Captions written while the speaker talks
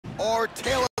our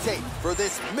tale of tape for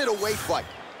this middleweight fight.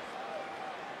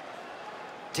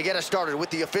 To get us started with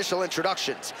the official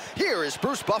introductions, here is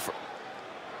Bruce Buffer.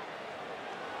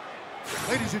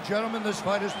 Ladies and gentlemen, this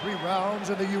fight is 3 rounds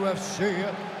in the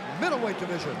UFC middleweight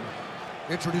division.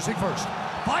 Introducing first,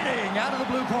 fighting out of the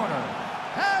blue corner,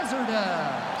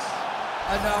 Hazardous.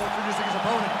 And now introducing his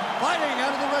opponent, fighting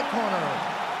out of the red corner,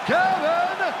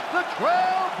 Kevin the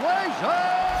Trailblazer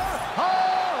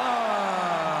Holland.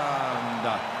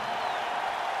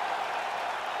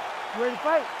 Ready to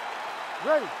fight?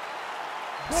 Ready.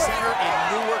 Center in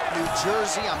Newark, New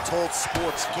Jersey. I'm told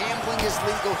sports gambling is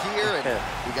legal here, and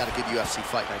we got a good UFC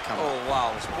fight night coming. Oh,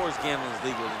 wow. Sports gambling is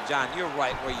legal. And, John, you're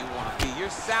right where you want to be.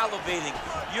 You're salivating.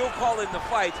 You're calling the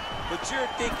fights, but you're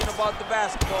thinking about the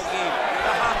basketball game,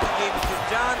 the hockey game, because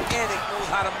John Anik knows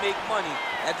how to make money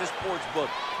at the sports book.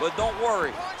 But don't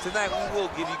worry. Tonight we will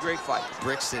give you great fights.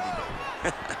 Brick City,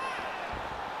 baby.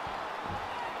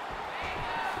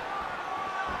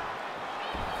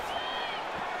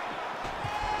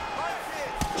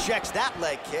 Checks that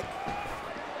leg kick.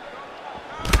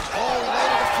 Oh, he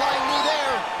landed a flying knee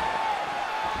there.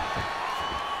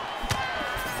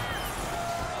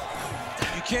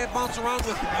 You can't bounce around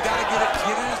with him. You gotta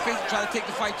get in his face and try to take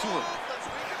the fight to him.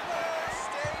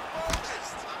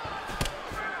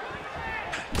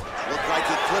 Looked like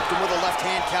he clipped him with a left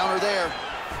hand counter there.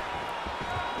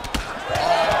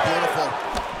 Oh, beautiful.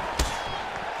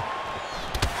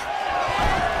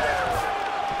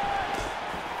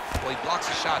 He blocks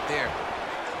a shot there.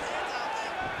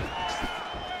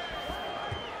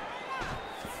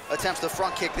 Attempts the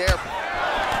front kick there.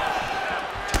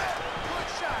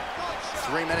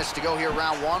 3 minutes to go here,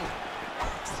 round 1.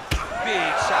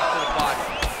 Big shot to the body.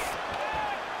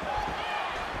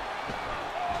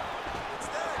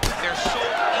 They're so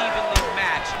evenly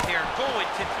matched. They're going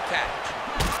tit for tat.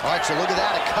 All right, so look at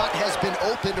that. A cut has been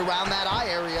opened around that eye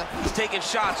area. He's taking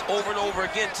shots over and over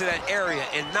again to that area,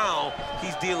 and now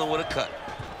he's dealing with a cut.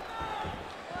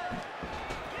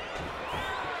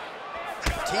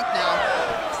 Deep now.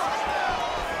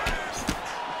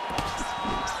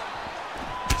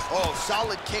 Oh,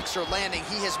 solid kicks are landing.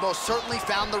 He has most certainly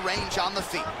found the range on the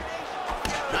feet.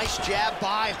 Nice jab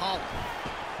by Holland.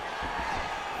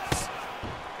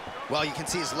 Well, you can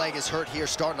see his leg is hurt here,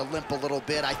 starting to limp a little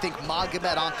bit. I think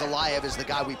Magomed Ankalaev is the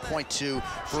guy we point to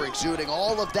for exuding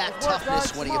all of that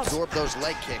toughness when he absorbed those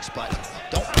leg kicks, but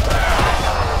don't...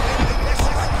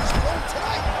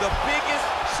 The biggest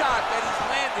shot that he's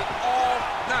landed all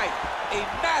night. A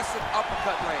massive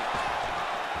uppercut range.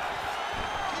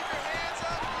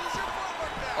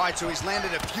 All right, so he's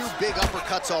landed a few big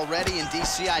uppercuts already in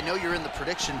DC. I know you're in the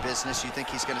prediction business. You think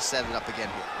he's going to set it up again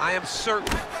here? I am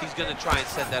certain he's going to try and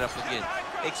set that up again.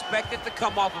 Expect it to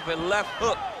come off of a left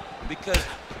hook, because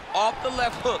off the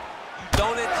left hook, you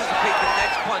don't anticipate the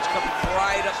next punch coming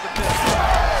right up the middle.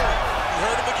 You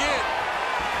heard him again.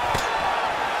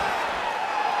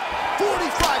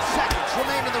 45 seconds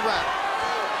remain in the round.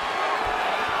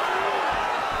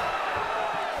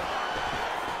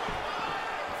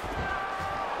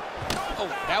 Oh,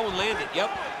 that one landed,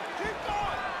 yep.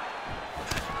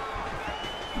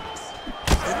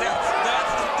 And that's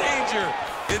the danger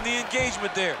in the engagement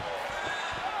there.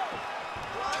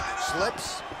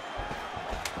 Slips.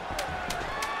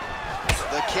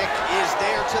 The kick is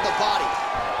there to the body.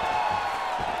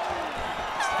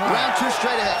 Round 2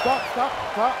 straight ahead. Stop.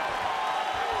 All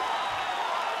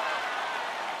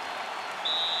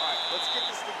right, let's get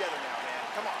this together now, man.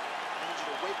 Come on. I need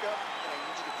you to wake up, and I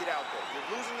need you to get out there. You're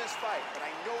losing this fight, but I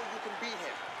know you can beat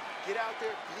him. Get out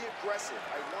there, be aggressive.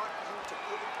 I want you to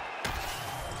put it...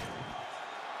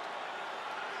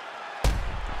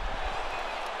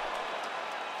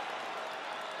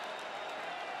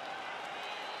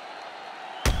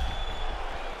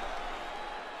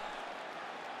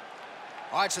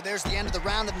 All right, so there's the end of the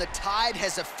round, and the tide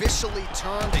has officially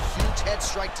turned. A huge head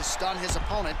strike to stun his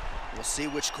opponent. We'll see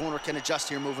which corner can adjust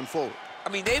here moving forward. I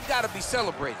mean, they've got to be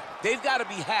celebrating. They've got to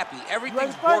be happy.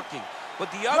 Everything's working. But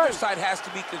the other side has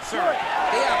to be concerned.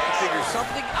 They have to figure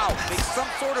something out, make some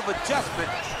sort of adjustment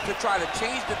to try to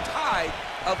change the tide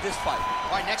of this fight.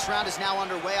 All right, next round is now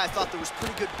underway. I thought there was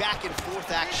pretty good back and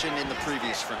forth action in the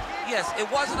previous round. Yes, it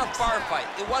wasn't a firefight.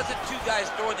 It wasn't two guys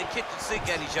throwing the kitchen sink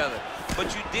at each other.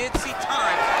 But you did see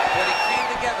times where they came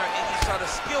together and you saw the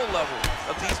skill level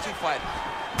of these two fighters.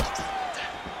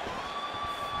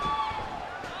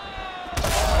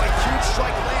 Oh, a huge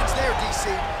strike lands there, DC.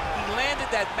 He landed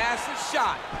that massive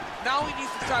shot. Now he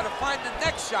needs to try to find the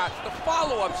next shot, the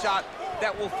follow-up shot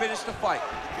that will finish the fight.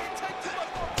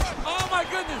 Oh my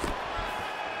goodness!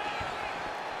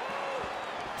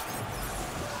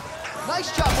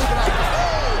 Nice job moving out.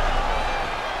 Oh!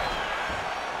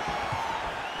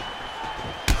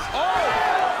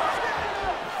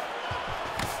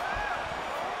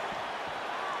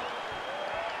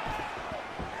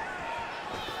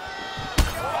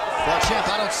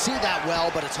 that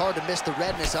well, but it's hard to miss the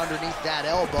redness underneath that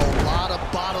elbow. A lot of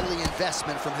bodily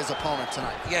investment from his opponent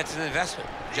tonight. Yeah, it's an investment,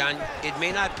 John. It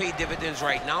may not pay dividends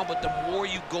right now, but the more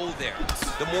you go there,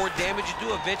 the more damage you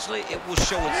do, eventually it will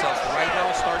show itself. Right now,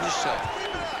 it's starting to show.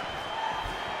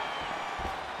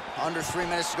 Under 3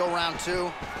 minutes to go, round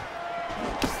 2.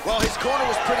 Well, his corner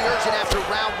was pretty urgent after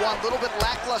round 1. A little bit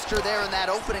lackluster there in that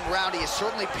opening round. He has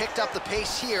certainly picked up the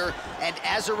pace here, and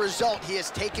as a result, he has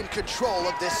taken control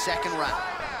of this second round.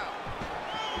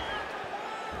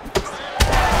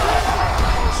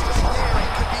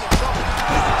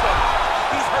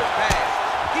 He's hurt bad.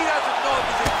 He doesn't know if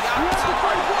he's in the opposite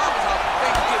mama's house for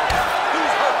Thanksgiving.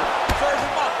 He's hurt. Serve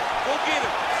him up. Go get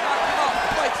him. Knock him out.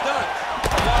 The fight's done.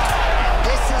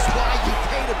 This is why you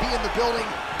pay to be in the building.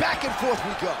 Back and forth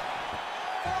we go.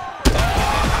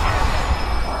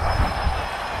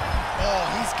 Oh,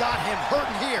 he's got him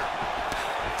hurting here.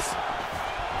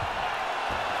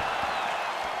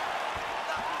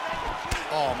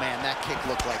 Oh, man, that kick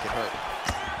looked like it hurt.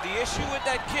 The issue with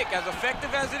that kick, as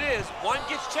effective as it is, one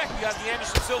gets checked, you have the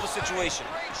Anderson Silva situation.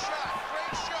 Great shot.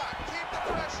 Keep the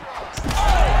pressure on.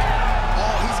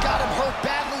 Oh, he's got him hurt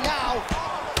badly now.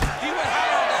 He went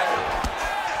high on that.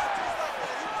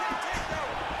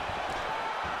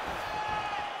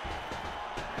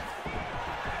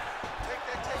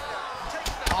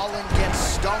 Holland gets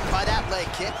stung by that leg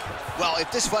kick. Well,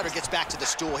 if this fighter gets back to the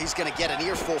stool, he's going to get an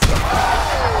earful from him.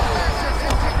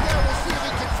 We'll see if he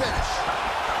can finish.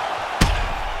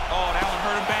 Oh, that one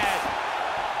hurt him bad.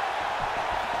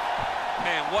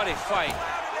 Man, what a fight.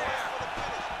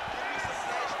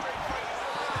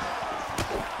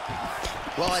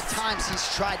 Well, at times he's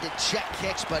tried to check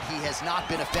kicks, but he has not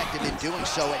been effective in doing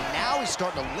so, and now he's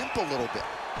starting to limp a little bit.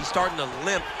 He's starting to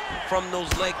limp from those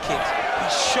leg kicks.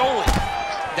 He's showing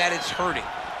that it's hurting.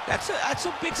 That's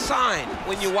a big sign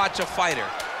when you watch a fighter,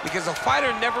 because a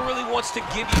fighter never really wants to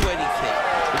give you anything,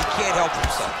 but he can't help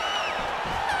himself.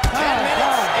 10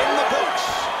 minutes in the books.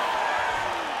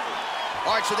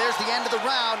 All right, so there's the end of the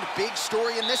round. Big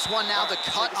story in this one now. The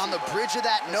cut on the bridge of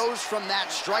that nose from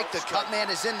that strike. The cut man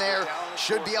is in there.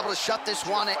 Should be able to shut this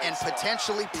one and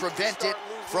potentially prevent it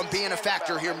from being a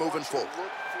factor here moving forward.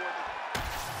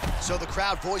 So the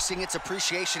crowd voicing its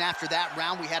appreciation after that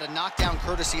round. We had a knockdown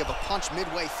courtesy of a punch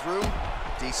midway through.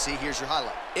 DC, here's your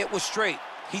highlight. It was straight.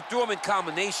 He threw him in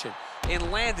combination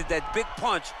and landed that big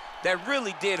punch that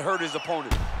really did hurt his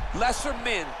opponent. Lesser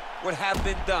men would have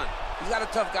been done. He's got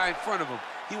a tough guy in front of him.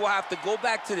 He will have to go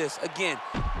back to this. Again,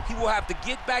 he will have to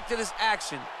get back to this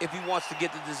action if he wants to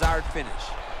get the desired finish.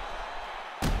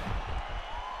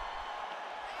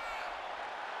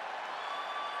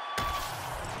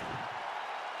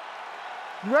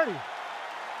 You ready?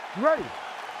 You ready?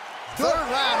 Third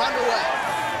round underway.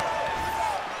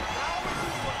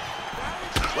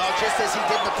 Well, just as he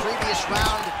did in the previous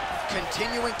round,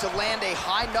 continuing to land a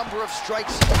high number of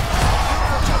strikes.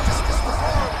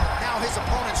 Now his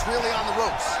opponent's really on the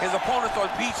ropes. His opponent's on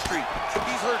Beat Street.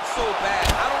 He's hurt so bad.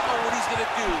 I don't know what he's going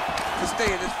to do to stay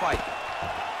in this fight.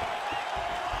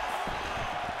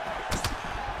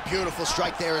 Beautiful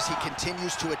strike there as he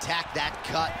continues to attack that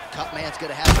cut. Cut man's going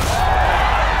to have it.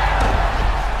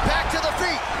 Back to the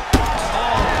feet.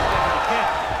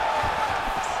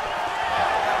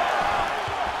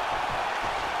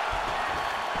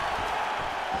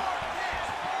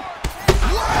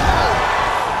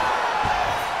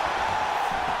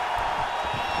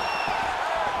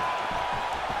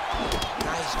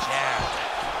 Nice jab.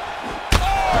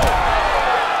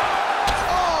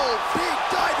 Oh, big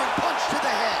diving punch to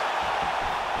the head.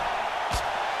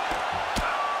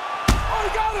 Oh, he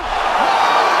got him!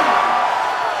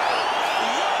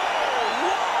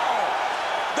 Wow!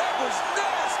 That was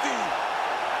nasty!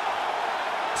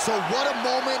 So what a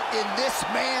moment in this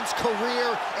man's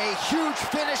career. A huge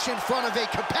finish in front of a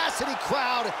capacity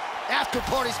crowd. After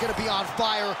party's gonna be on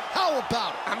fire. How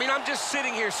about it? I mean, I'm just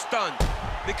sitting here stunned,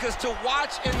 because to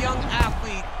watch a young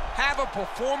athlete have a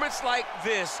performance like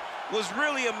this was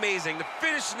really amazing. The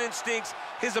finishing instincts,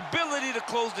 his ability to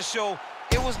close the show,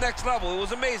 it was next level. It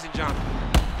was amazing, John.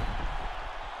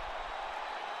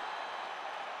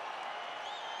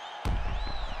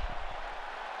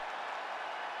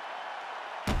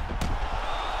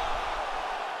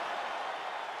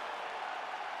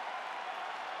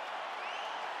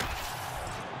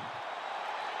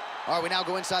 All right, we now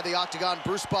go inside the octagon.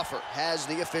 Bruce Buffer has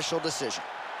the official decision.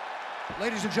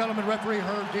 Ladies and gentlemen, referee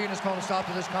Herb Dean has called a stop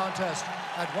to this contest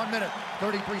at 1 minute,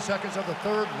 33 seconds of the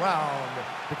third round,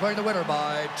 declaring the winner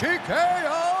by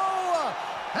TKO,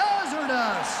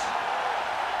 Hazardous.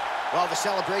 Well, the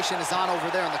celebration is on over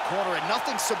there in the corner, and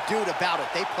nothing subdued about it.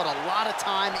 They put a lot of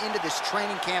time into this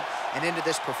training camp and into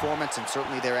this performance, and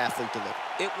certainly their athlete delivered.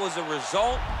 It was a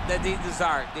result that they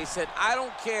desired. They said, I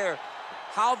don't care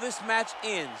how this match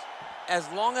ends,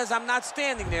 as long as I'm not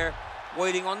standing there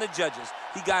waiting on the judges.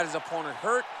 He got his opponent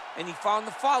hurt, and he found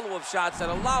the follow-up shots that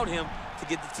allowed him to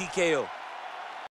get the TKO.